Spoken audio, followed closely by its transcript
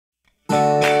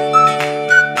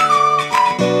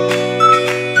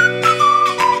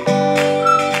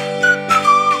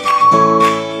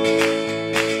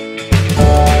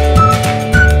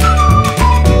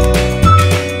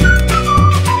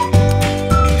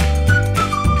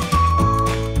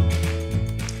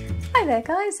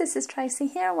there guys, this is Tracy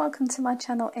here and welcome to my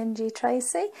channel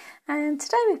MGTracey, and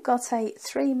today we've got a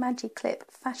 3 MagiClip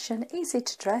fashion easy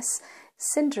to dress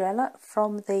Cinderella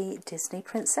from the Disney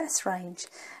Princess range,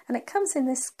 and it comes in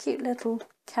this cute little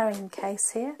carrying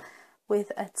case here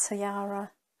with a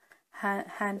tiara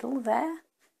handle there,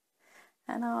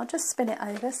 and I'll just spin it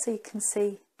over so you can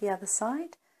see the other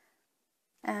side.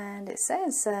 And it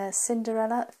says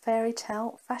Cinderella fairy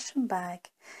tale fashion bag,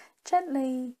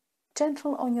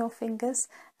 gentle on your fingers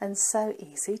and so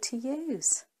easy to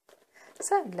use.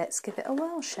 So let's give it a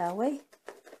whirl, shall we?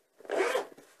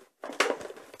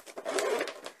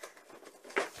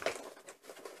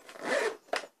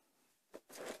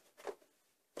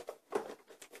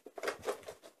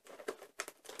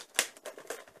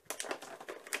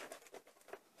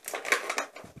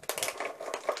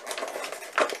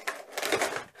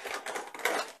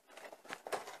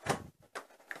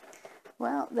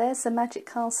 Well, there's the magic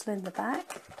castle in the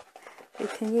back. We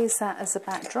can use that as a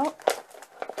backdrop.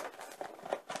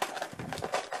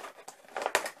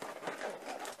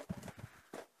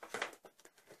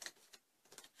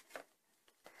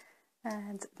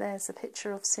 And there's a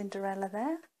picture of Cinderella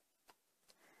there.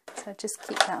 So just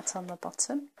keep that on the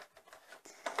bottom.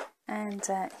 And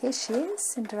here she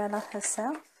is, Cinderella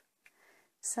herself.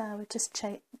 So we'll just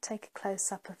take a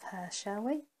close-up of her, shall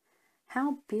we?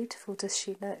 How beautiful does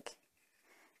she look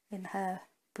in her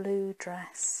blue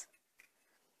dress,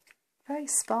 very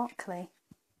sparkly.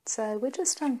 So we'll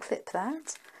just unclip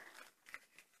that,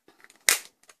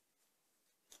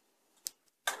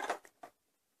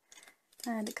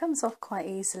 and it comes off quite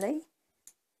easily.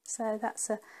 So that's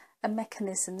a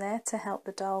mechanism there to help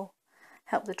the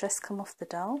dress come off the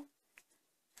doll.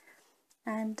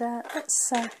 And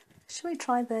shall we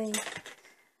try the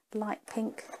light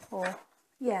pink,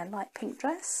 light pink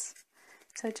dress?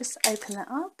 So just open that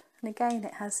up, and again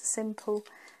it has a simple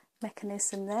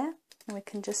mechanism there, and we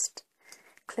can just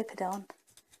clip it on,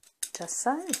 just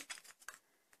so.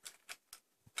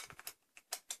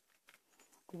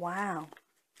 Wow!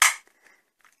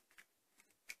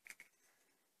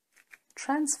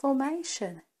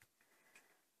 Transformation!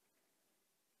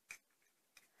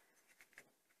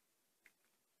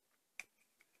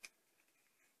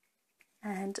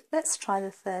 And let's try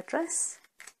the third dress.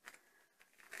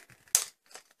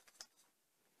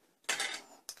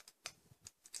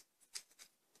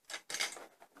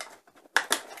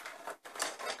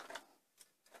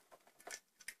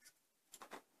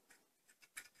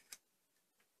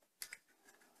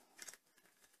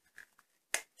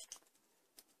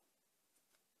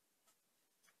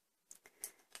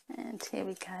 And here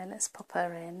we go, let's pop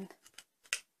her in.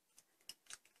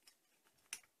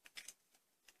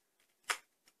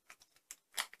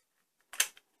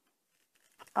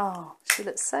 Oh, she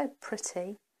looks so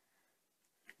pretty.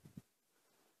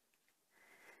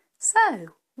 So,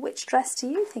 which dress do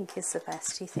you think is the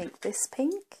best? Do you think this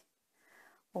pink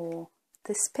or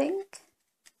this pink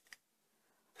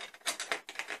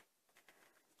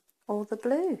or the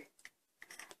blue?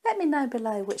 Let me know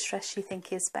below which dress you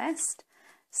think is best.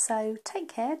 So take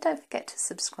care, don't forget to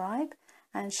subscribe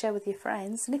and share with your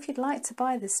friends, and if you'd like to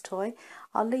buy this toy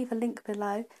I'll leave a link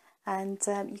below, and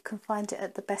you can find it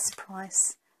at the best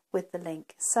price with the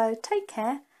link. So take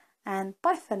care and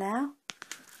bye for now.